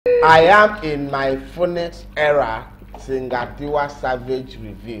I am in my phonics era. Singer Tiwa Savage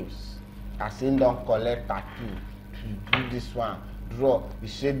reviews. As in don't collect tattoo to do this one. Draw. You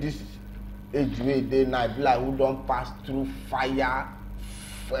say this age way they now be like who don't pass through fire,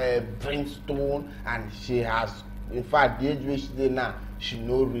 brimstone, and she has. In fact, the age way she dey now, she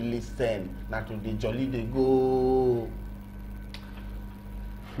no really send. Now to the jolly they go.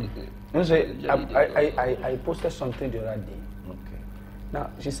 You say, I posted something the other day. Okay. Now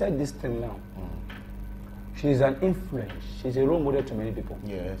she said this thing now. She's an influence. She's a role model to many people.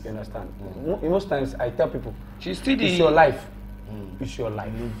 Yes. You understand? Most times I tell people, she's still it's your life. It's your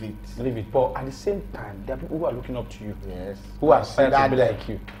life. Live it. Live it. But at the same time, there are people who are looking up to you. Yes. Who aspire to be like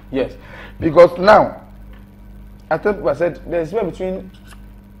you. Yes. Because now, I told people, I said, there's a difference between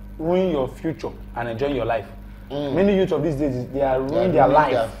ruining your future and enjoying your life. Many youth of these days, they are ruining their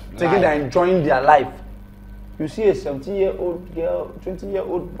life, thinking they're enjoying their life. You see a 17-year-old girl,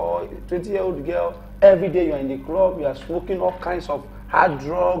 20-year-old boy, 20-year-old girl, every day you're in the club, you are smoking all kinds of hard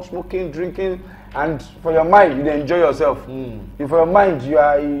drugs, smoking, drinking, and for your mind, you enjoy yourself. For your mind,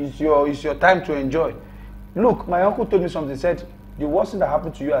 it's your time to enjoy. Look, my uncle told me something, said, the worst thing that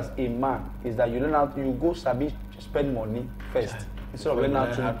happened to you as a man is that you learn how you go sabi spend money first. Instead of learning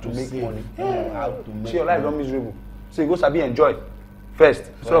how to make money. See, your life don't miserable. So you go sabi enjoy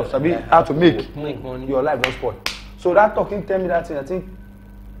first. Instead of sabi how to make money, your life don't spoil. So that talking tell me that thing, I think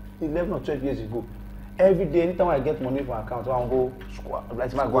 11 or 12 years ago. Every day, anytime I get money from account, I go squat.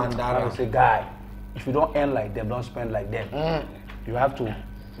 Like I say, guy, if you don't earn like them, don't spend like them. You have to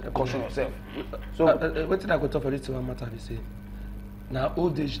caution yourself. So what did I go talk for this one matter? They say now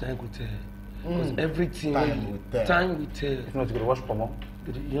old age time go tell. Because everything time will tell. If not, you gotta watch promo.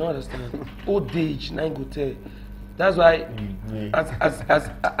 You don't understand. Old age now go tell. That's why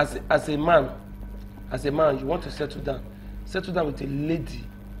as a man, you want to settle down. Settle down with a lady.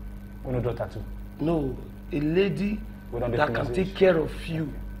 We no do tattoo. No, a lady that can take care of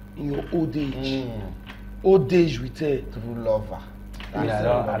you in your old age. Old age with her. True lover.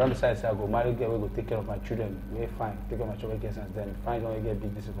 I don't decide to say I go marry girl, we go take care of my children. We're fine. Take care of my children, get sense. Then fine, don't get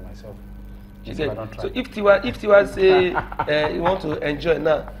big business for myself. So if Tiwa say you want to enjoy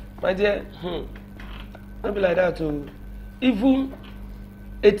now, my dear, don't be like that too. Even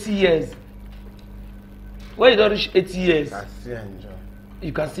 80 years. When you don't reach 80 years,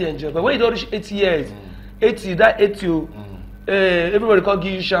 you can still enjoy. But when you don't reach 80 years, 80, that 80, everybody can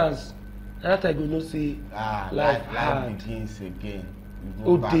give you chance. And that time you know say life begins again.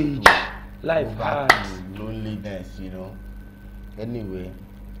 Old age, life hard. Loneliness, you know. Anyway,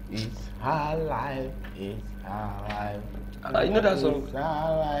 it's her life, it's her life. You know that song? It's her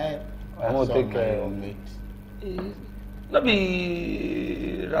life. I want to take care of it. Not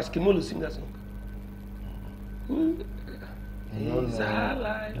be Raskimolo sing that song. It's her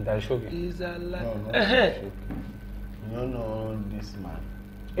life. It's her life. No, this man.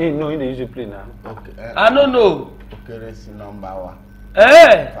 No, they usually play now. Okay. I don't know. Okay, number one.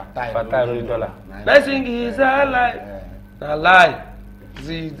 Fatai rolling dollar. That sing is her life. Na lie.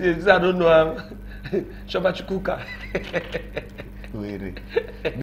 See, this I don't know. Shobachukuka.